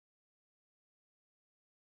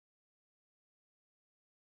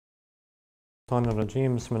الشيطان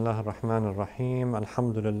الرجيم بسم الله الرحمن الرحيم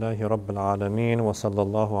الحمد لله رب العالمين وصلى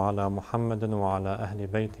الله على محمد وعلى أهل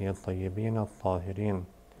بيته الطيبين الطاهرين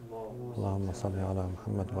اللهم صل على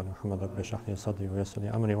محمد وعلى محمد رب اشرح لي صدري ويسر لي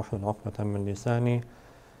أمري واحلل عقدة من لساني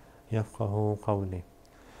يفقه قولي.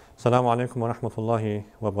 Assalamu alaikum wa rahmatullahi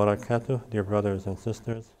wa barakatuh, dear brothers and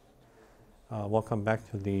sisters. Welcome back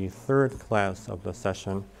to the third class of the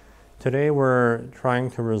session. Today we're trying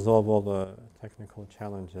to resolve all the technical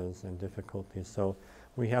challenges and difficulties. So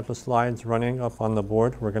we have the slides running up on the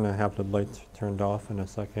board. We're going to have the lights turned off in a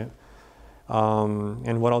second.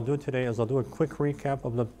 And what I'll do today is I'll do a quick recap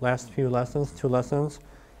of the last few lessons, 2 lessons,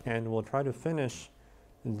 and we'll try to finish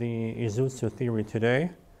the Izutsu theory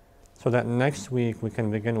today so that next week we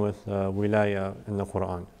can begin with Walāyah in the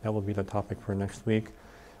Quran. That will be the topic for next week.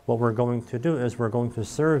 What we're going to do is we're going to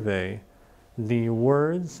survey the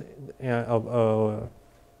words of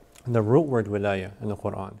the root word Walāyah in the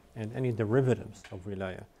Quran and any derivatives of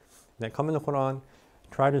Walāyah that come in the Quran.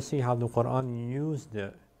 Try to see how the Quran used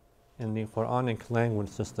it in the Quranic language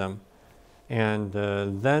system, and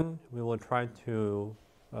then we will try to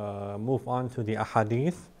move on to the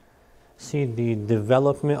ahadith, see the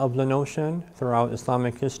development of the notion throughout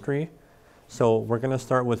Islamic history. So we're going to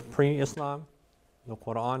start with pre-Islam, the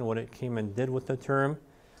Quran, what it came and did with the term,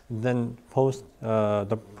 then post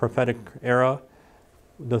the prophetic era,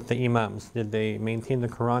 the Imams. Did they maintain the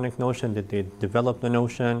Quranic notion? Did they develop the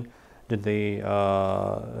notion? Did they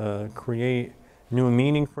create new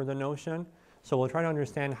meaning for the notion? So we'll try to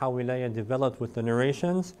understand how Walāyah developed with the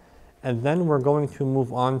narrations, and then we're going to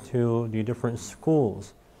move on to the different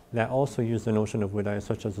schools that also use the notion of Walāyah,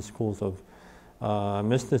 such as the schools of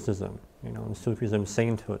mysticism, Sufism,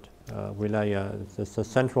 sainthood. Walāyah is a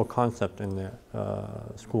central concept in the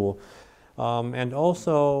school. And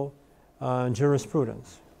also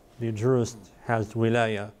jurisprudence. The jurist has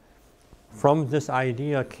Walāyah. From this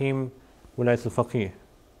idea came Walayat al-Faqih,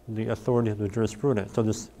 the authority of the jurisprudence. So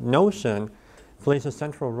this notion plays a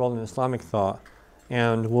central role in Islamic thought,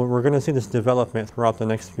 and we're going to see this development throughout the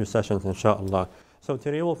next few sessions, inshallah. So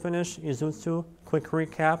today we'll finish Izutsu, quick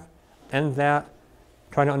recap, and that,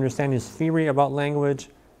 try to understand his theory about language,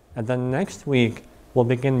 and then next week we'll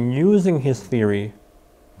begin using his theory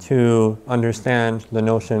to understand the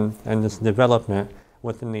notion and this development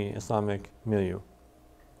within the Islamic milieu.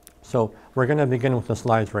 So we're going to begin with the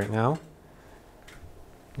slides right now.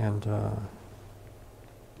 And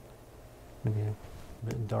maybe a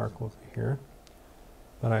bit dark over here.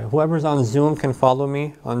 But whoever's on Zoom can follow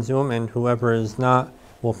me on Zoom, and whoever is not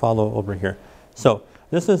will follow over here. So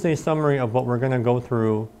this is a summary of what we're going to go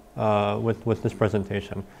through with this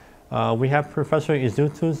presentation. We have Professor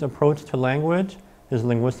Izutsu's approach to language, his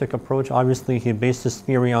linguistic approach. Obviously, he based his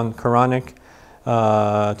theory on Quranic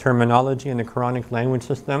terminology and the Quranic language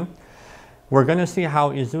system. We're going to see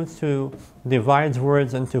how Izutsu divides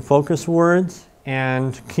words into focus words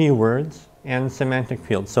and keywords and semantic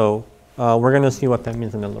fields. So we're going to see what that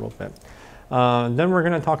means in a little bit. Then we're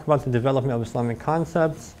going to talk about the development of Islamic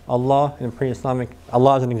concepts, Allah in pre-Islamic,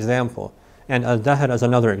 Allah as an example, and al-Dahr as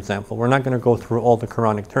another example. We're not going to go through all the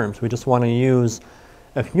Quranic terms. We just want to use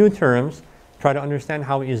a few terms, try to understand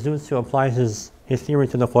how Izutsu applies his theory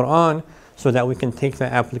to the Quran so that we can take the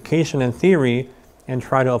application and theory and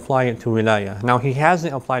try to apply it to Walāyah. Now, he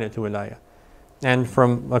hasn't applied it to Walāyah. And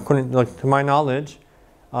according to my knowledge,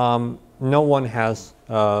 no one has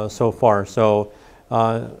so far. So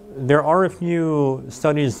there are a few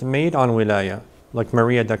studies made on Walāyah, like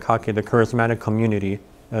Maria Dakake, the charismatic community.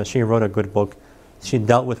 She wrote a good book. She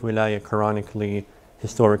dealt with Walāyah Quranically,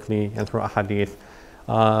 historically, and through ahadith.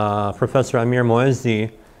 Professor Amir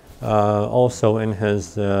Muezzi, also in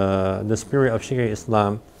his The Spirit of Shaykh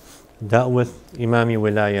Islam, dealt with Imami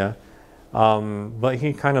Walāyah, but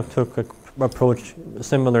he kind of took an approach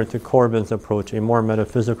similar to Corbin's approach, a more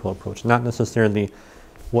metaphysical approach, not necessarily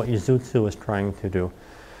what Izutsu is trying to do.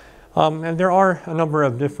 And there are a number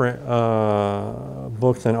of different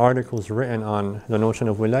books and articles written on the notion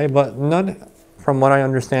of Walāyah, but none, from what I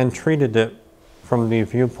understand, treated it from the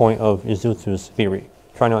viewpoint of Izutsu's theory,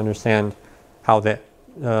 trying to understand how the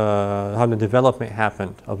development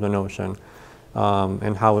happened of the notion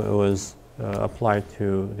and how it was applied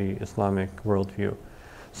to the Islamic worldview.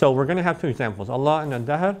 So we're going to have 2 examples, Allah and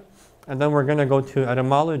al-Dahr, and then we're going to go to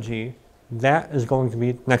etymology. That is going to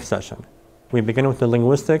be next session. We begin with the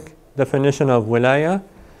linguistic definition of Walāyah,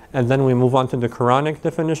 and then we move on to the Quranic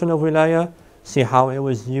definition of Walāyah, see how it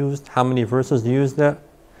was used, how many verses used it,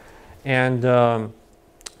 and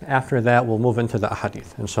after that we'll move into the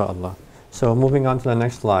ahadith, inshallah. So moving on to the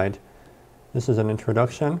next slide, this is an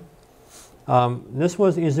introduction. This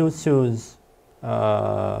was Izutsu's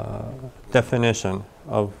definition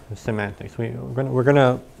of semantics. We're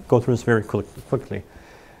gonna go through this very quickly.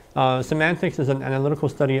 Semantics is an analytical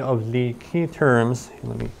study of the key terms.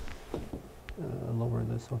 Let me lower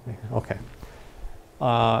this over here. Okay.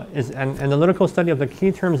 Is an analytical study of the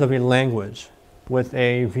key terms of a language with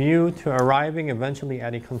a view to arriving eventually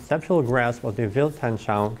at a conceptual grasp of the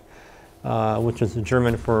Weltanschauung, which is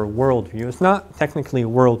German for worldview. It's not technically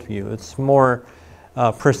worldview. It's more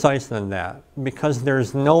precise than that, because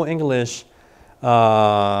there's no English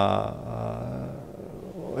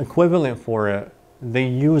equivalent for it. They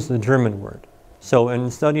use the German word. So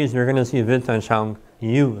in studies, you're going to see Weltanschauung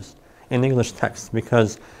used in English text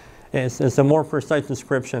because it's a more precise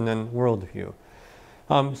description than worldview.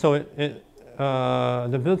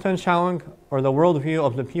 The Weltanschauung, or the worldview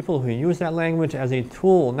of the people who use that language as a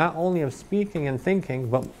tool, not only of speaking and thinking,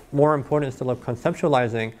 but more important still of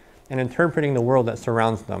conceptualizing and interpreting the world that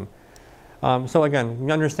surrounds them. So again,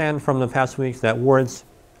 we understand from the past weeks that words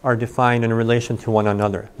are defined in relation to one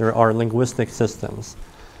another. There are linguistic systems.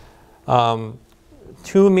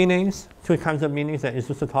 Two kinds of meanings that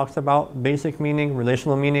Izutsu talks about: basic meaning,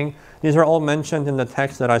 relational meaning. These are all mentioned in the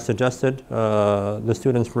text that I suggested the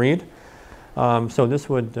students read. So this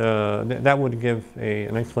would, that would give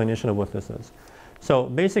an explanation of what this is. So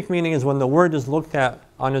basic meaning is when the word is looked at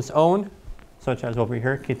on its own, such as over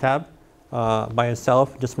here, kitab, by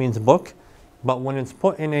itself just means book. But when it's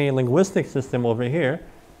put in a linguistic system over here,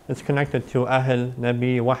 it's connected to Ahl,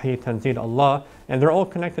 Nabi, Wahi, Tanzil, Allah, and they're all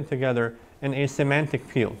connected together in a semantic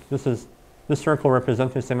field. This circle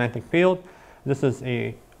represents a semantic field. This is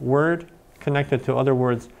a word connected to other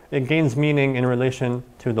words. It gains meaning in relation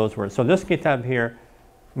to those words. So this kitab here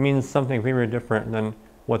means something very different than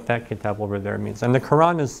what that kitab over there means. And the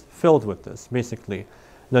Quran is filled with this, basically.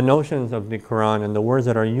 The notions of the Quran and the words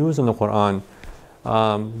that are used in the Quran,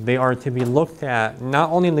 they are to be looked at not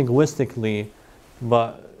only linguistically,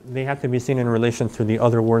 but they have to be seen in relation to the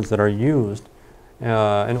other words that are used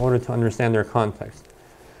in order to understand their context.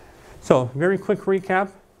 So, very quick recap.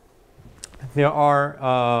 There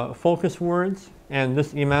are focus words, and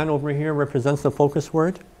this iman over here represents the focus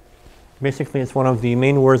word. Basically, it's one of the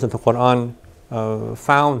main words that the Quran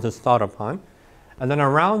founds its thought upon. And then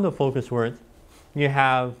around the focus words, you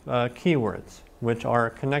have keywords, which are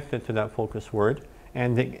connected to that focus word,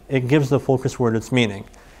 and it gives the focus word its meaning.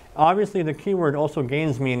 Obviously, the keyword also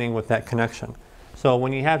gains meaning with that connection. So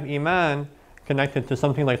when you have iman connected to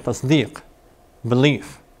something like tasdeeq,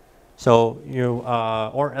 belief, so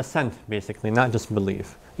or assent, basically, not just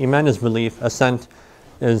belief. Iman is belief. Assent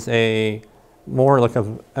is a more like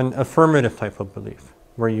an affirmative type of belief,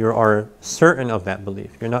 where you are certain of that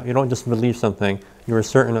belief. You don't just believe something. You are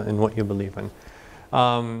certain in what you believe in.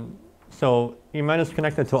 So iman is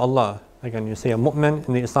connected to Allah. Again, you say a mu'min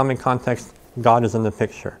in the Islamic context, God is in the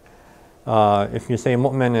picture. If you say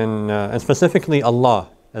mu'min and specifically Allah,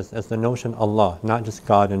 as the notion Allah, not just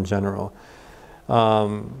God in general.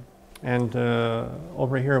 Over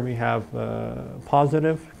here we have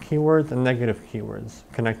positive keywords and negative keywords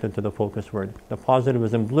connected to the focus word. The positive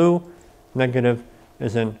is in blue, negative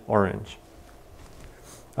is in orange.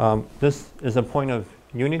 This is a point of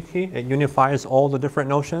unity. It unifies all the different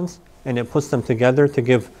notions and it puts them together to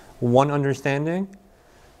give one understanding.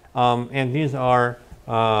 And these are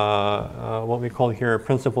what we call here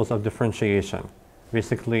principles of differentiation.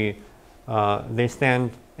 Basically, they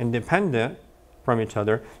stand independent from each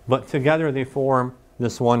other, but together they form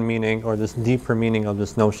this one meaning or this deeper meaning of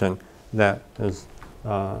this notion that is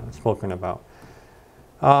spoken about.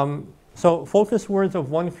 So focus words of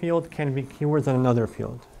one field can be keywords in another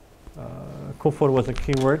field. Kufr was a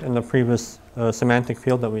keyword in the previous semantic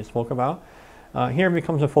field that we spoke about. Here it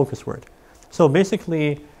becomes a focus word. So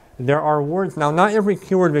basically, there are words. Now, not every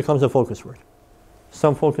keyword becomes a focus word.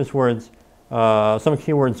 Some focus words, some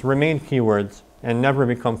keywords remain keywords and never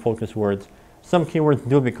become focus words. Some keywords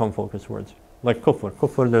do become focus words, like kufr.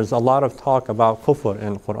 Kufr, there's a lot of talk about kufr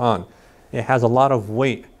in Quran. It has a lot of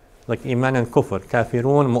weight, like iman and kufr,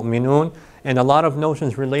 kafirun, mu'minun, and a lot of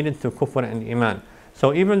notions related to kufr and iman.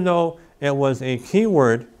 So even though it was a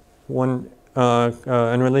keyword when,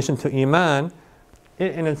 in relation to iman,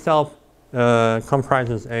 it in itself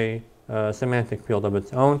comprises a semantic field of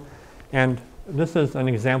its own. And this is an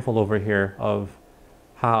example over here of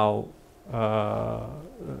how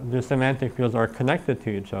the semantic fields are connected to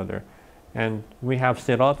each other. And we have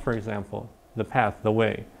sirat, for example, the path, the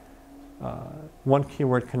way. One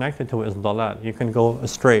keyword connected to it is dalal. You can go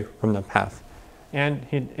astray from the path. And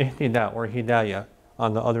ihtida or hidayah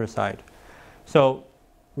on the other side. So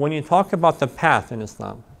when you talk about the path in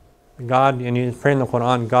Islam, God, and you pray in the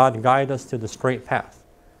Quran, God guide us to the straight path.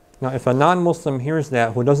 Now, if a non-Muslim hears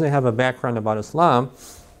that, who doesn't have a background about Islam,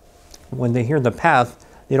 when they hear the path,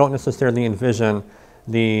 they don't necessarily envision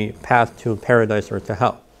the path to paradise or to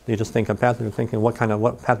hell. They just think of path, and they're thinking, what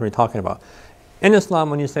path are we talking about? In Islam,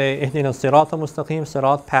 when you say, Ihdina sirata mustaqim,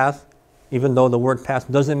 sirat, path, even though the word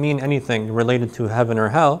path doesn't mean anything related to heaven or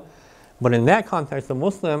hell, but in that context, the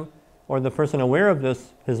Muslim or the person aware of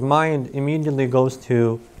this, his mind immediately goes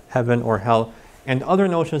to heaven or hell and other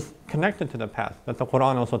notions connected to the path that the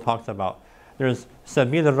Quran also talks about. There's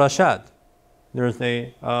sabil al-rashad. There's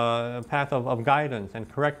a path of guidance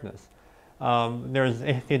and correctness. There's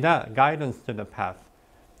ihtida, guidance to the path.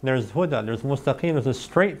 There's huda, there's mustaqim, there's a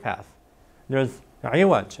straight path. There's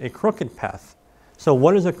iwaj, a crooked path. So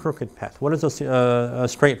what is a crooked path? What is a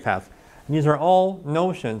straight path? These are all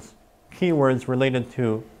notions, keywords related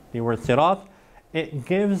to the word sirat. They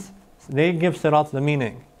give sirat the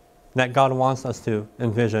meaning that God wants us to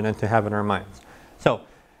envision and to have in our minds. So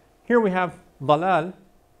here we have dalal,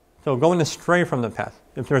 so going astray from the path.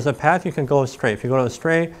 If there's a path, you can go astray. If you go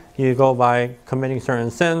astray, you go by committing certain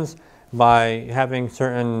sins, by having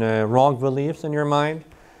certain wrong beliefs in your mind,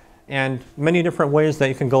 and many different ways that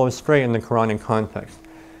you can go astray in the Quranic context.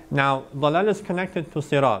 Now, dalal is connected to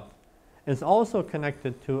sirat. It's also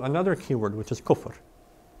connected to another keyword, which is kufr.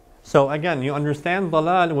 So again, you understand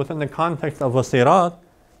dalal within the context of a sirat,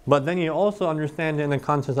 but then you also understand it in the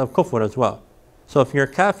context of kufr as well. So if you're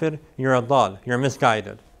kafir, you're a dal, you're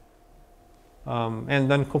misguided. And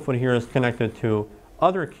then kufr here is connected to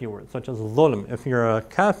other keywords, such as zulm. If you're a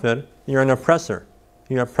kafir, you're an oppressor.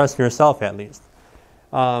 You oppress yourself at least.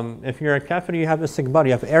 If you're a kafir, you have istikbar,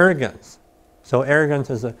 you have arrogance. So arrogance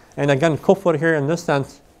is and again, kufr here in this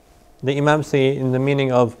sense, the Imam say in the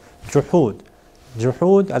meaning of juhud.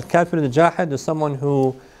 Juhud, al-kafir al-jahid is someone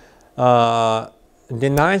who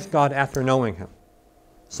denies God after knowing Him.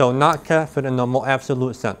 So not kafir in the more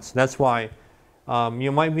absolute sense. That's why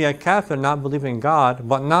you might be a kafir, not believing God,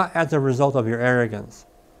 but not as a result of your arrogance.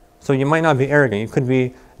 So you might not be arrogant. You could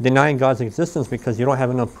be denying God's existence because you don't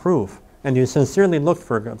have enough proof. And you sincerely looked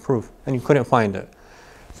for proof and you couldn't find it.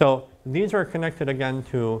 So these are connected again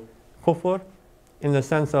to kufr in the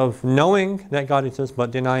sense of knowing that God exists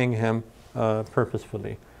but denying Him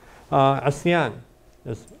purposefully. Asyan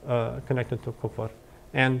is connected to kufr.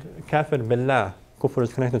 And kafir billah, kufr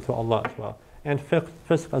is connected to Allah as well. And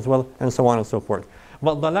fisq as well, and so on and so forth.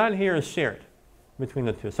 But dalal here is shared between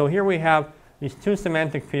the two. So here we have these two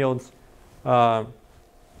semantic fields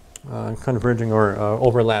converging or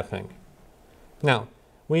overlapping. Now,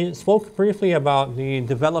 we spoke briefly about the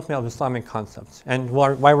development of Islamic concepts. And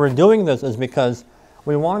why we're doing this is because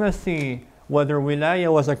we want to see whether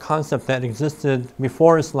Walāyah was a concept that existed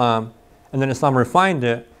before Islam and then Islam refined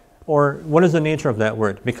it, or what is the nature of that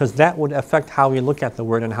word? Because that would affect how we look at the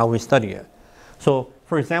word and how we study it. So,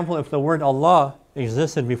 for example, if the word Allah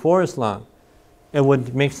existed before Islam, it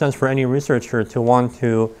would make sense for any researcher to want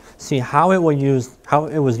to see how it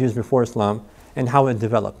was used before Islam and how it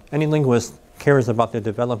developed. Any linguist cares about the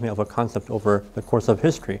development of a concept over the course of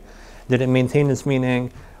history. Did it maintain its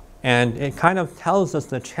meaning? And it kind of tells us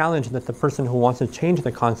the challenge that the person who wants to change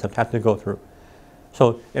the concept had to go through.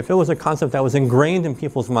 So if it was a concept that was ingrained in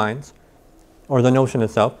people's minds, or the notion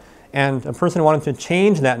itself, and a person wanted to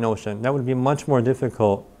change that notion, that would be much more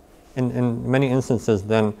difficult in many instances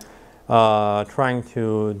than trying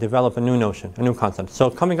to develop a new notion, a new concept.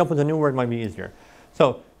 So coming up with a new word might be easier.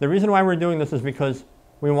 So the reason why we're doing this is because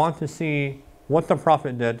we want to see what the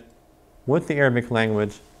Prophet did with the Arabic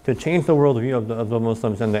language to change the worldview of the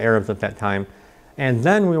Muslims and the Arabs at that time. And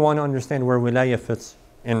then we want to understand where Walāyah fits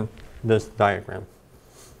in this diagram.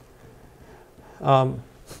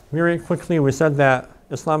 Very quickly, we said that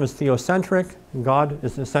Islam is theocentric. God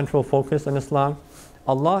is the central focus in Islam.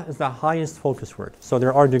 Allah is the highest focus word. So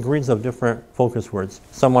there are degrees of different focus words.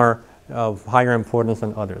 Some are of higher importance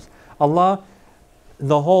than others. Allah,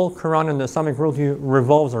 the whole Quran and the Islamic worldview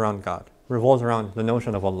revolves around God, revolves around the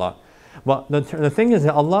notion of Allah. But the thing is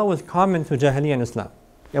that Allah was common to Jahiliyyah and Islam.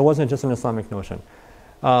 It wasn't just an Islamic notion.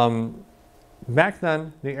 Back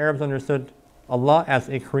then, the Arabs understood Allah as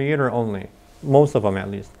a creator only, most of them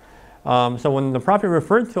at least. So when the Prophet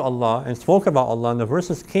referred to Allah and spoke about Allah, and the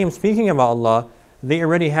verses came speaking about Allah, they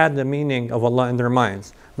already had the meaning of Allah in their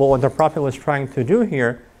minds. But what the Prophet was trying to do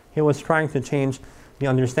here, he was trying to change the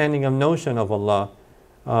understanding of notion of Allah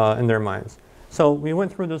in their minds. So we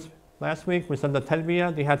went through this last week. We said the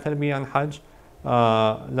talbiyah, they had talbiyah on Hajj.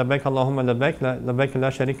 لبيك اللهم لبيك لبيك لا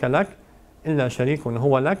شريك لك إلا شريك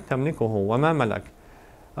هو لك تملكه وما ملك.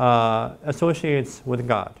 Associates with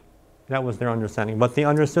God. That was their understanding. But they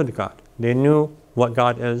understood God. They knew what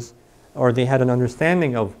God is, or they had an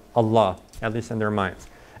understanding of Allah, at least in their minds.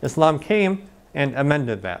 Islam came and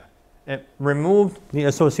amended that. It removed the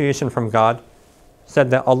association from God, said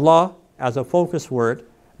that Allah, as a focus word,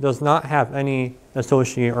 does not have any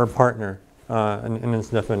associate or partner in its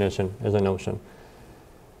definition as a notion.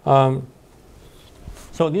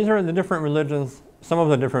 So these are the different religions, some of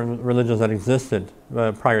the different religions that existed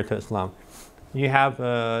prior to Islam. You have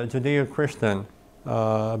a Judeo-Christian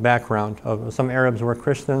background. Some Arabs were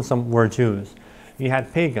Christians, some were Jews. You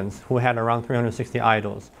had pagans who had around 360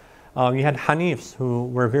 idols. You had Hanifs who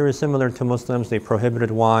were very similar to Muslims. They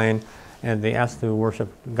prohibited wine and they asked to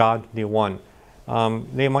worship God, the One.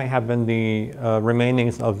 They might have been the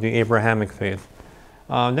remainings of the Abrahamic faith.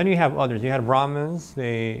 Then you have others. You had Brahmins.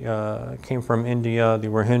 They came from India. They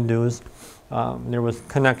were Hindus. There was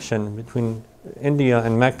connection between India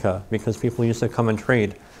and Mecca because people used to come and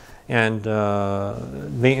trade. And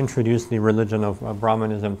they introduced the religion of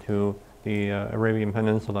Brahmanism to the Arabian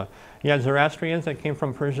Peninsula. You had Zoroastrians that came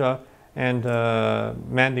from Persia and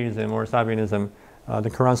Mandeism or Sabianism. The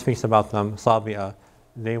Quran speaks about them, Sabia.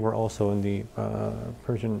 They were also in the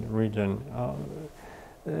Persian region.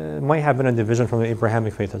 It might have been a division from the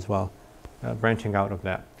Abrahamic faith as well, branching out of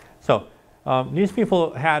that. So these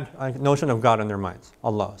people had a notion of God in their minds,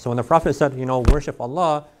 Allah. So when the Prophet said, worship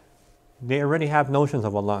Allah, they already have notions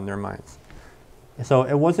of Allah in their minds. So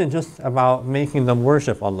it wasn't just about making them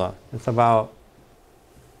worship Allah. It's about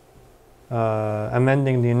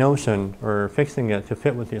amending the notion or fixing it to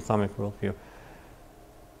fit with the Islamic worldview.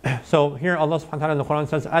 So here Allah subhanahu wa ta'ala in the Quran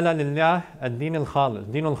says, أَلَا لِلَّهِ الدِّينُ الْخَالِصُ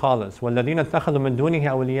دِينُ الْخَالِصُ وَالَّذِينَ اتَّخَذُوا مِن دُونِهِ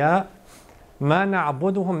أَوْلِيَاءَ مَا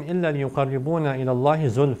نَعْبُدُهُمْ إِلَّا لِيُقَرِّبُونَ إِلَى اللَّهِ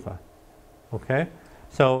زُلْفَى. Okay?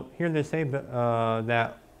 So here they say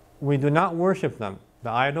that we do not worship them, the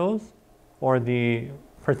idols or the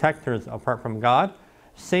protectors apart from God,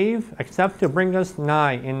 save except to bring us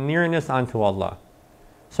nigh in nearness unto Allah.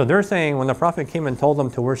 So they're saying when the Prophet came and told them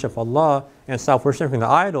to worship Allah and stop worshiping the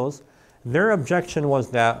idols, their objection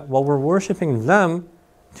was that, well, we're worshiping them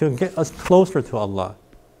to get us closer to Allah.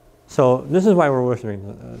 So this is why we're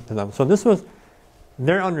worshiping to them. So this was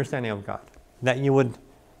their understanding of God, that you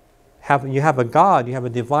have a God, you have a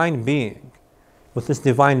divine being. But this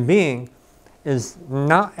divine being is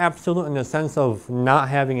not absolute in the sense of not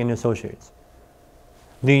having any associates.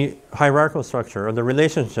 The hierarchical structure or the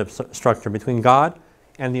relationship structure between God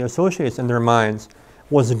and the associates in their minds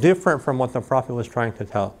was different from what the Prophet was trying to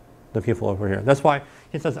tell the people over here. That's why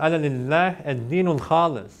he says, أَلَا لِلَّهِ الدِّينُ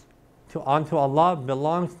الْخَالِصُ. Unto Allah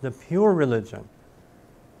belongs the pure religion.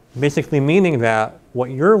 Basically meaning that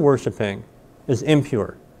what you're worshiping is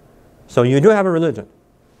impure. So you do have a religion.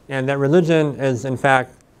 And that religion is in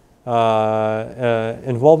fact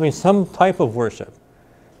involving some type of worship.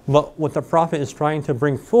 But what the Prophet is trying to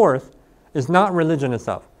bring forth is not religion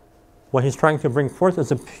itself. What he's trying to bring forth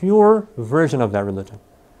is a pure version of that religion.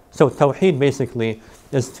 So Tawheed basically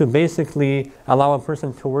is to basically allow a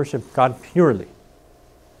person to worship God purely,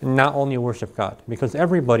 and not only worship God, because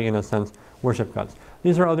everybody in a sense worship God.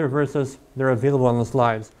 These are other verses, they're available on the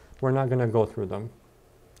slides. We're not going to go through them.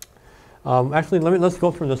 Actually, let's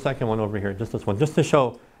go through the second one over here, just this one, just to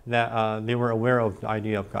show that they were aware of the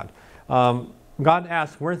idea of God. God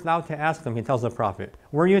asks, "Wert thou to ask them?" He tells the Prophet.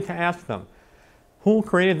 "Were you to ask them, who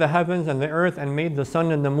created the heavens and the earth and made the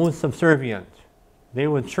sun and the moon subservient?" They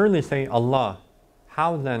would surely say, "Allah."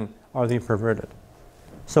 How then are they perverted?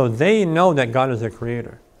 So they know that God is a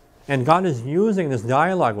creator. And God is using this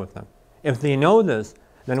dialogue with them. If they know this,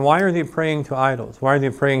 then why are they praying to idols? Why are they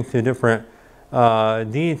praying to different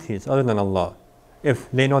deities other than Allah? If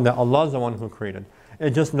they know that Allah is the one who created.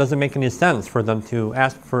 It just doesn't make any sense for them to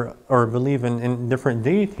ask for or believe in different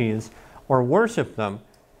deities or worship them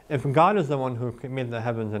if God is the one who made the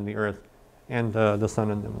heavens and the earth and the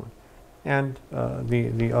sun and the moon. And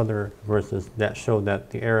the other verses that show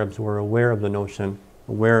that the Arabs were aware of the notion,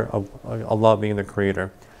 aware of Allah being the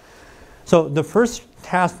creator. So the first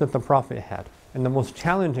task that the Prophet had, and the most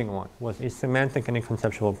challenging one, was a semantic and a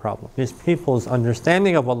conceptual problem. These people's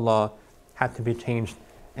understanding of Allah had to be changed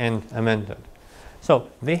and amended. So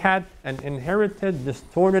they had an inherited,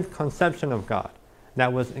 distorted conception of God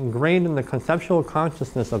that was ingrained in the conceptual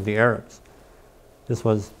consciousness of the Arabs. This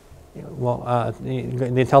was,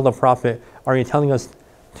 they tell the Prophet, "Are you telling us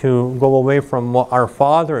to go away from what our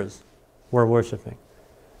fathers were worshipping?"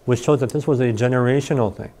 Which shows that this was a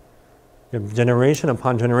generational thing. Generation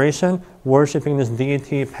upon generation, worshipping this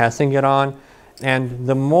deity, passing it on. And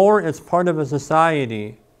the more it's part of a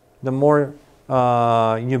society, the more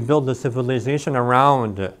you build the civilization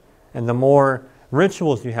around it, and the more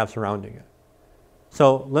rituals you have surrounding it.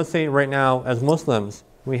 So let's say right now, as Muslims,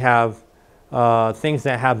 we have things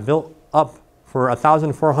that have built up for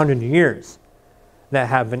 1,400 years. that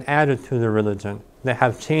have been added to the religion, that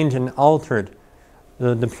have changed and altered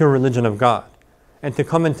the pure religion of God. And to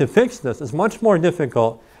come in to fix this is much more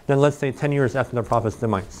difficult than, let's say, 10 years after the Prophet's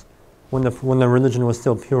demise, when the religion was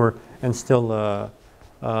still pure and still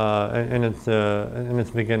in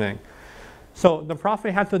its beginning. So the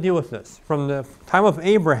Prophet had to deal with this from the time of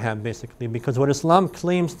Abraham, basically, because what Islam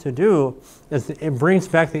claims to do is it brings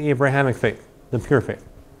back the Abrahamic faith, the pure faith.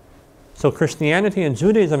 So Christianity and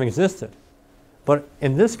Judaism existed, but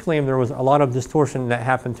in this claim there was a lot of distortion that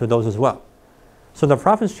happened to those as well. So the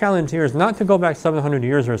Prophet's challenge here is not to go back 700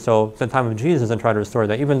 years or so to the time of Jesus and try to restore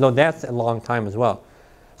that, even though that's a long time as well.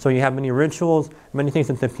 So you have many rituals, many things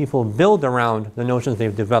that the people build around the notions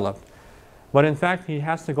they've developed. But in fact, he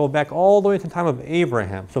has to go back all the way to the time of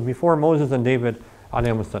Abraham, so before Moses and David,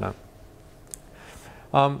 alayhimus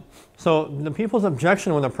salam. So the people's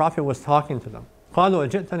objection when the Prophet was talking to them, قالوا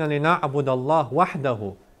أجئتنا لنعبد الله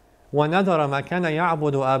وحده ونذر ما كان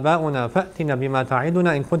يعبد آباؤنا فأتنا بما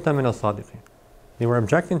تعدنا إن كنت من الصادقين. They were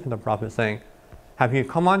objecting to the Prophet, saying, have you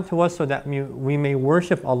come on to us so that we may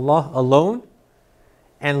worship Allah alone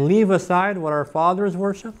and leave aside what our fathers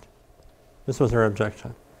worshipped? This was their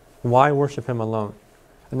objection. Why worship him alone?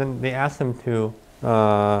 And then they asked him to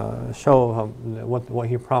show what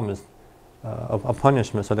he promised of a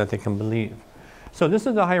punishment so that they can believe. So this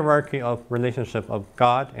is the hierarchy of relationship of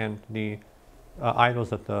God and the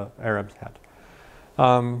idols that the Arabs had.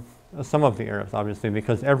 Some of the Arabs, obviously,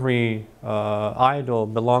 because every idol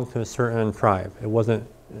belonged to a certain tribe. It wasn't,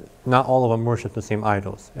 not all of them worshipped the same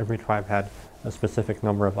idols. Every tribe had a specific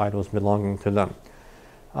number of idols belonging to them.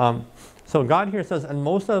 So God here says, and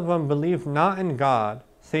most of them believe not in God,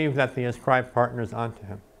 save that they ascribe partners unto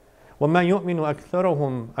Him. وَمَا يُؤْمِنُ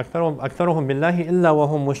أَكْثَرُهُم بِاللَّهِ إِلَّا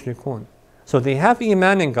وَهُمْ مُشْرِكُونَ. So they have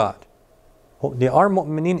iman in God. They are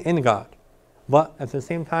mu'mineen in God. But at the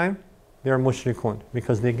same time, they are mushrikun,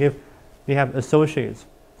 because they have associates.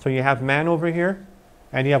 So you have man over here,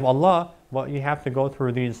 and you have Allah, but you have to go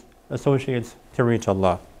through these associates to reach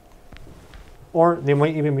Allah. Or they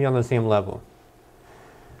might even be on the same level.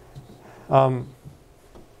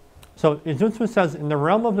 So Izutsu says, in the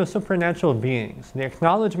realm of the supernatural beings, the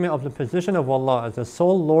acknowledgement of the position of Allah as the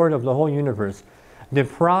sole Lord of the whole universe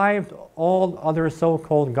deprived all other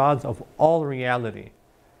so-called gods of all reality.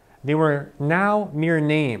 They were now mere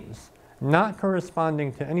names, not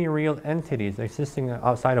corresponding to any real entities existing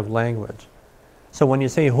outside of language. So when you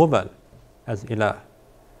say Hubal as ilah,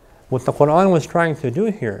 what the Quran was trying to do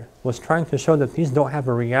here was trying to show that these don't have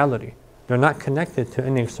a reality. They're not connected to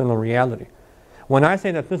any external reality. When I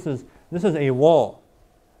say that this is a wall,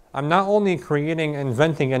 I'm not only creating,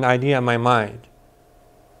 inventing an idea in my mind,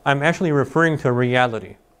 I'm actually referring to a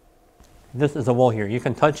reality. This is a wall here. You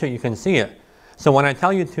can touch it, you can see it. So when I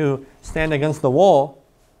tell you to stand against the wall,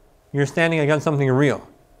 you're standing against something real.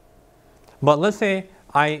 But let's say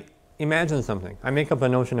I imagine something. I make up a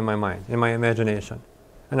notion in my mind, in my imagination.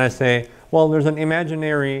 And I say, well, there's an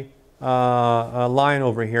imaginary line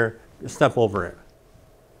over here, step over it.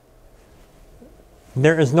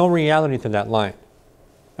 There is no reality to that line,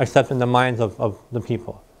 except in the minds of the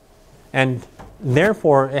people. And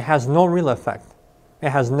therefore, it has no real effect. It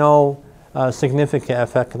has no significant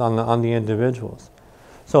effect on the individuals.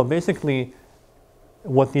 So basically,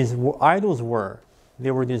 what these idols were,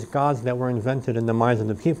 they were these gods that were invented in the minds of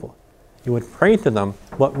the people. You would pray to them,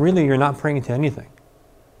 but really you're not praying to anything.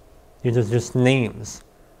 You're just names.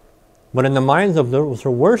 But in the minds of those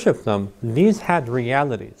who worship them, these had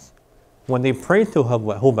realities. When they prayed to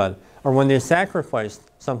Hubal, or when they sacrificed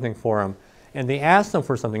something for him, and they asked them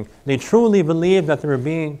for something, they truly believed that they were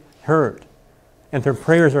being heard, and their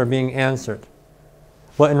prayers are being answered.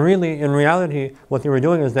 But in reality, what they were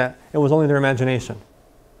doing is that it was only their imagination.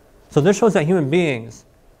 So this shows that human beings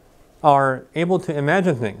are able to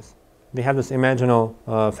imagine things. They have this imaginal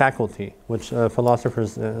faculty, which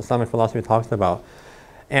philosophers, Islamic philosophy talks about.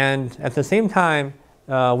 And at the same time,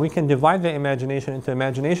 we can divide the imagination into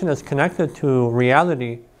imagination that's connected to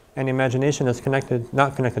reality and imagination that's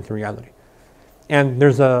not connected to reality. And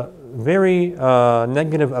there's a very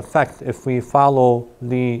negative effect if we follow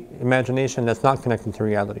the imagination that's not connected to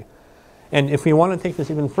reality. And if we want to take this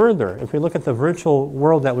even further, if we look at the virtual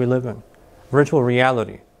world that we live in, virtual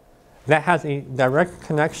reality, that has a direct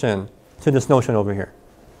connection to this notion over here.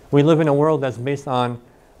 We live in a world that's based on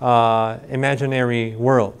imaginary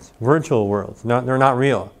worlds, virtual worlds. They're not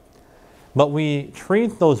real. But we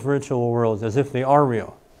treat those virtual worlds as if they are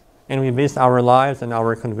real. And we base our lives and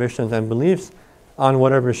our convictions and beliefs on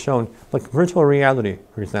whatever is shown. Like virtual reality,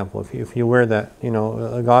 for example. If you wear that,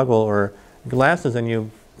 a goggle or glasses and you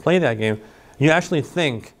play that game, you actually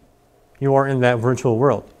think you are in that virtual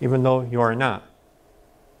world, even though you are not.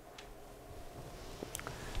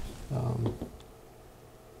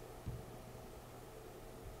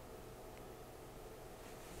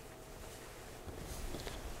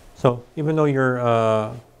 So even though you're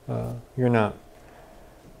not.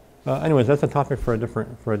 Anyways, that's a topic for a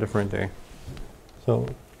different day. So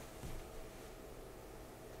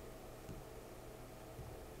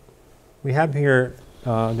we have here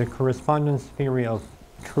the correspondence theory of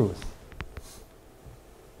truth.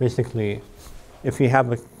 Basically, if you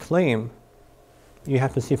have a claim, you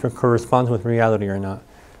have to see if it corresponds with reality or not.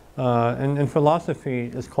 And in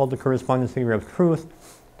philosophy, it's called the correspondence theory of truth.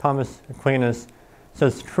 Thomas Aquinas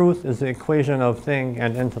says truth is the equation of thing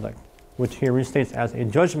and intellect, which he restates as a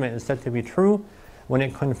judgment is said to be true when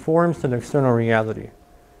it conforms to the external reality.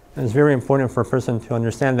 And it's very important for a person to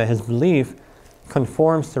understand that his belief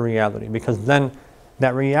conforms to reality, because then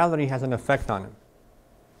that reality has an effect on him.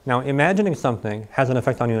 Now, imagining something has an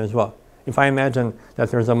effect on you as well. If I imagine that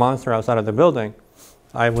there's a monster outside of the building,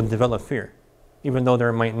 I would develop fear, even though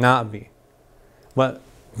there might not be. But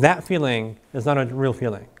that feeling is not a real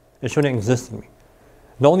feeling. It shouldn't exist in me.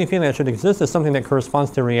 The only feeling that should exist is something that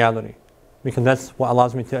corresponds to reality, because that's what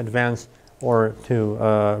allows me to advance or to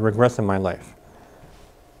regress in my life.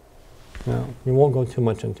 Now, we won't go too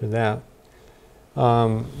much into that.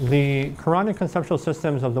 The Quranic conceptual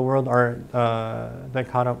systems of the world are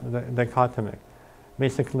dichotomic.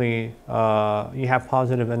 Basically, you have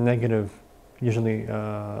positive and negative, usually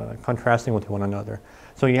contrasting with one another.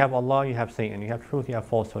 So you have Allah, you have Satan, you have truth, you have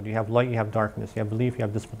falsehood, you have light, you have darkness, you have belief, you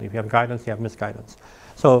have disbelief, you have guidance, you have misguidance.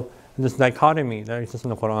 So this dichotomy that exists in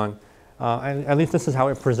the Quran, at least this is how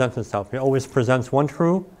it presents itself. It always presents one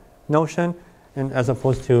true notion and as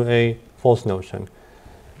opposed to a false notion.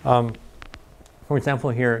 For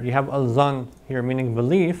example, here you have al-zan here, meaning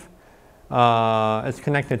belief. It's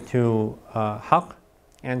connected to haqq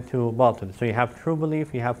and to batil. So you have true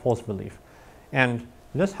belief, you have false belief. And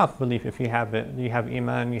this haqq belief, if you have it, you have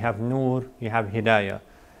iman, you have nur, you have hidayah.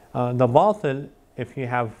 The batil, if you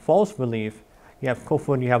have false belief, you have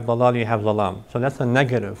kufr, you have dalal, you have zalam. So that's a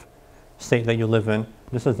negative state that you live in.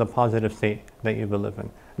 This is the positive state that you live in.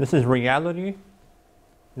 This is reality,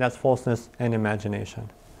 that's falseness and imagination.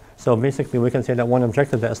 So basically we can say that one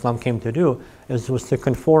objective that Islam came to do was to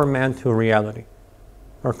conform man to reality,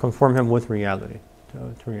 or conform him with reality,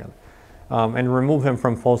 to reality. And remove him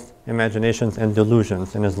from false imaginations and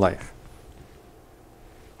delusions in his life.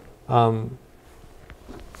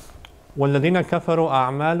 وَالَّذِينَ كَفَرُوا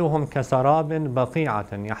أَعْمَالُهُمْ كَسَرَابٍ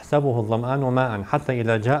بَقِيعَةٍ يَحْسَبُهُ الظَّمْآنُ مَاءً حَتَّى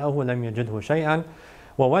إِذَا جَاءَهُ لَمْ يَجِدْهُ شَيْئًا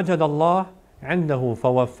وَوَجَدَ اللَّهَ عِنْدَهُ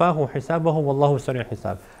فَوَفَّاهُ حِسَابَهُ وَاللَّهُ سَرِيعُ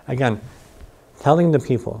الْحِسَابِ. Again, telling the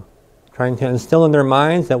people, trying to instill in their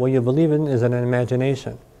minds that what you believe in is an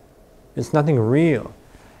imagination. It's nothing real.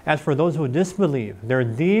 As for those who disbelieve, their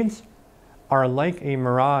deeds are like a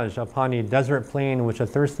mirage upon a desert plain which a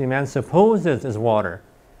thirsty man supposes is water,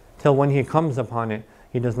 till when he comes upon it,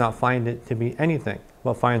 he does not find it to be anything,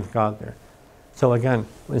 but finds God there. So again,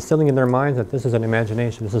 instilling in their minds that this is an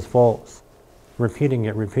imagination, this is false, repeating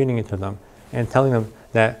it to them, and telling them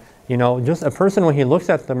that, you know, just a person when he looks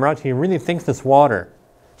at the mirage, he really thinks it's water.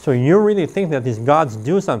 So you really think that these gods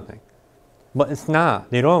do something, but it's not,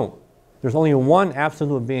 they don't. There's only one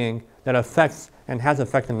absolute being that affects and has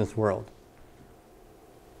effect in this world.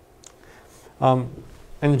 In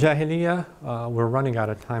Jahiliyyah, we're running out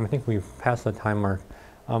of time. I think we've passed the time mark.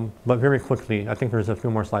 But very quickly, I think there's a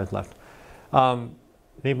few more slides left.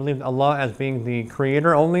 They believed Allah as being the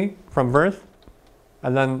creator only from birth,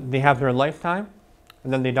 and then they have their lifetime,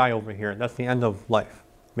 and then they die over here. That's the end of life,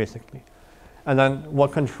 basically. And then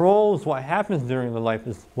what controls what happens during the life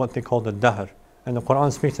is what they call the dahr. And the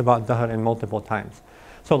Quran speaks about dahr in multiple times.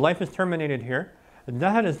 So life is terminated here. The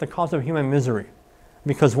dahr is the cause of human misery.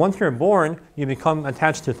 Because once you're born, you become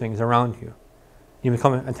attached to things around you. You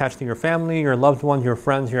become attached to your family, your loved ones, your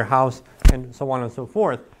friends, your house, and so on and so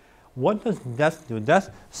forth. What does death do? Death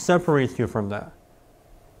separates you from that.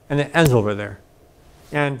 And it ends over there.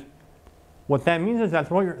 And what that means is that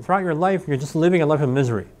throughout your life, you're just living a life of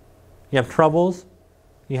misery. You have troubles,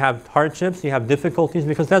 you have hardships, you have difficulties,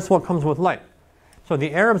 because that's what comes with life. So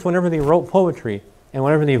the Arabs, whenever they wrote poetry, and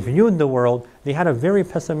whenever they viewed the world, they had a very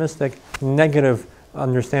pessimistic, negative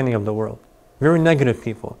understanding of the world. Very negative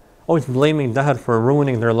people. Always blaming dahr for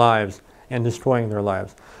ruining their lives and destroying their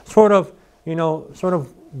lives. Sort of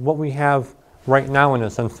what we have right now in a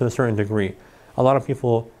sense, to a certain degree. A lot of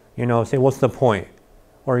people, say, what's the point?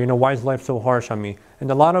 Or, why is life so harsh on me? And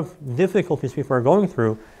a lot of difficulties people are going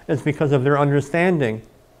through is because of their understanding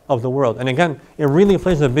of the world. And again, it really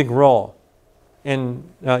plays a big role in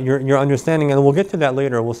your understanding, and we'll get to that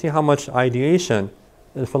later. We'll see how much ideation,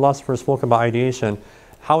 the philosophers spoke about ideation,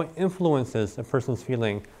 how it influences a person's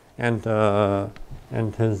feeling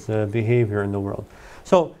and his behavior in the world.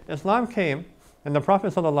 So Islam came, and the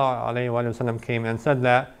Prophet ﷺ came and said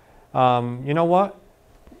that, you know what?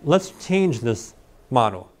 Let's change this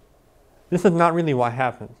model. This is not really what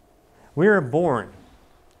happens. We are born,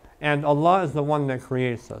 and Allah is the one that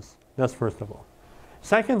creates us. That's first of all.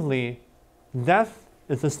 Secondly, death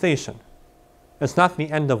is a station. It's not the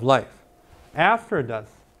end of life. After death,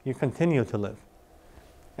 you continue to live.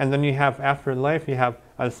 And then you have, after life, you have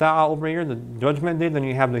al-sa'a over here, the judgment day, then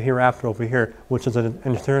you have the hereafter over here, which is an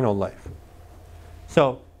eternal life.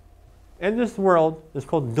 So, in this world, it's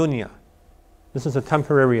called dunya. This is a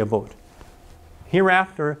temporary abode.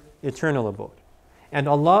 Hereafter, eternal abode. And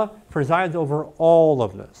Allah presides over all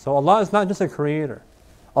of this. So Allah is not just a creator.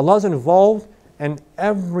 Allah is involved in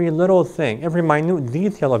every little thing, every minute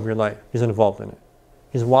detail of your life. He's involved in it.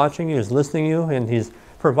 He's watching you, He's listening to you, and He's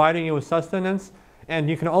providing you with sustenance, and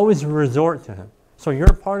you can always resort to Him. So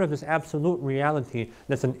you're part of this absolute reality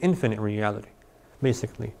that's an infinite reality,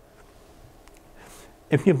 basically.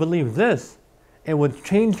 If you believe this, it would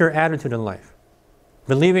change your attitude in life.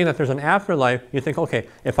 Believing that there's an afterlife, you think, okay,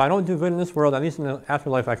 if I don't do good in this world, at least in the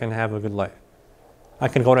afterlife I can have a good life. I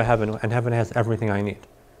can go to heaven, and heaven has everything I need.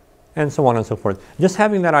 And so on and so forth. Just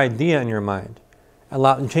having that idea in your mind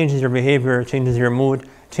changes your behavior, changes your mood,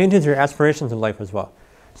 changes your aspirations in life as well.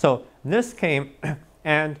 So this came,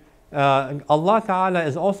 and Allah Ta'ala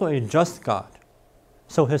is also a just God.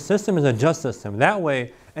 So His system is a just system. That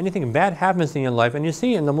way, anything bad happens in your life, and you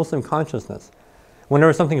see in the Muslim consciousness,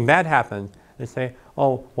 whenever something bad happens, they say,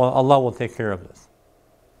 oh, well, Allah will take care of this.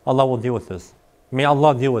 Allah will deal with this. May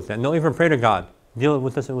Allah deal with it. And they'll even pray to God, deal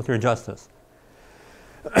with this with your justice.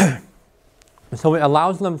 So it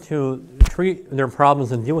allows them to treat their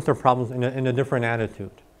problems and deal with their problems in a different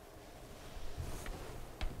attitude.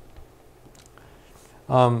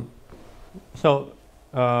 So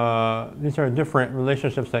these are different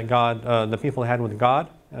relationships that the people had with God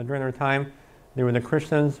during their time. There were the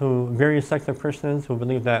Christians, various sects of Christians who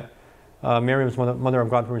believed that Mary was mother of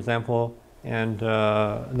God, for example, and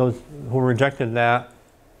those who rejected that.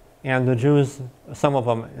 And the Jews, some of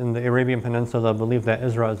them in the Arabian Peninsula, believe that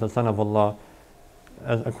Israel is the son of Allah,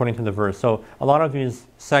 according to the verse. So a lot of these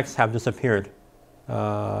sects have disappeared,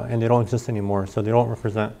 and they don't exist anymore. So they don't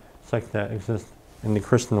represent sects that exist in the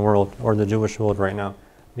Christian world or the Jewish world right now.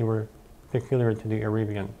 They were peculiar to the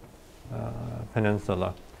Arabian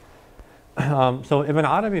Peninsula. So Ibn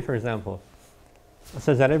Arabi, for example,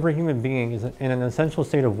 says that every human being is in an essential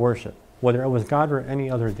state of worship, whether it was God or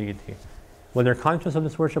any other deity, whether they're conscious of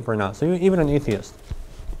this worship or not. So even an atheist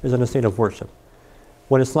is in a state of worship.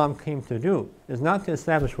 What Islam came to do is not to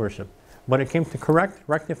establish worship, but it came to correct,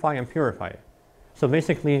 rectify, and purify it. So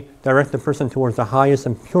basically, direct the person towards the highest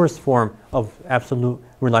and purest form of absolute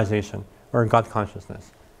realization, or God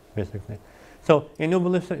consciousness, basically. So a new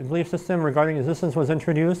belief system regarding existence was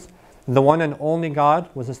introduced. The one and only God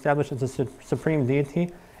was established as the supreme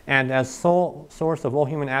deity, and as sole source of all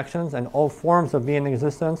human actions and all forms of being in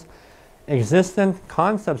existence. Existent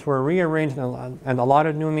concepts were rearranged and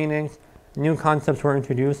allotted new meanings. New concepts were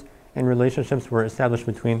introduced, and relationships were established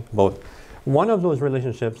between both. One of those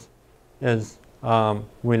relationships is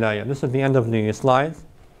Walāyah. This is the end of the slides.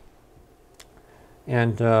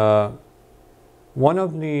 And one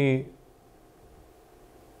of the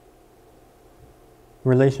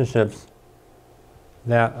relationships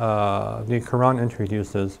that the Quran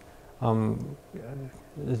introduces,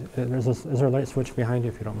 is there a light switch behind you,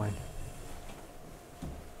 if you don't mind?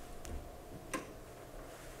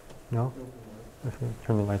 No?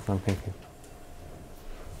 Turn the lights on, thank you.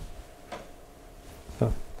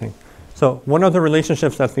 So one of the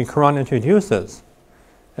relationships that the Quran introduces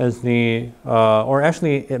is or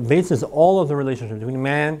actually it bases all of the relationships between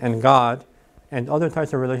man and God and other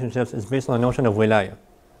types of relationships is based on the notion of Walāyah.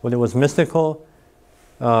 Whether it was mystical,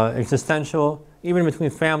 existential, even between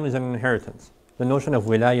families and inheritance. The notion of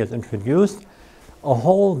Walāyah is introduced. A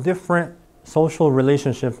whole different social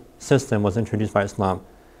relationship system was introduced by Islam.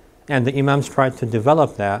 And the Imams tried to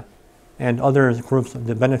develop that, and other groups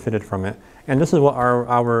that benefited from it. And this is what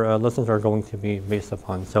our lessons are going to be based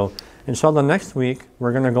upon. So, inshallah, next week,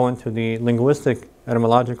 we're going to go into the linguistic,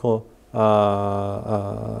 etymological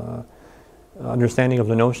understanding of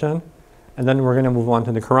the notion. And then we're going to move on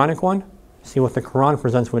to the Quranic one, see what the Quran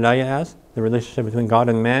presents Walāyah as, the relationship between God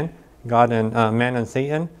and man, God and man and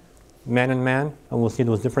Satan, man, and we'll see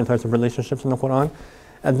those different types of relationships in the Quran.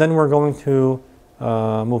 And then we're going to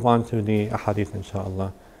move on to the ahadith,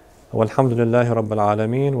 inshallah. Walhamdulillahi Rabbil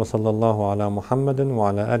Alameen, wa sallallahu ala Muhammadin wa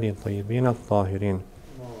ala alihi tayyibin at-tahirin.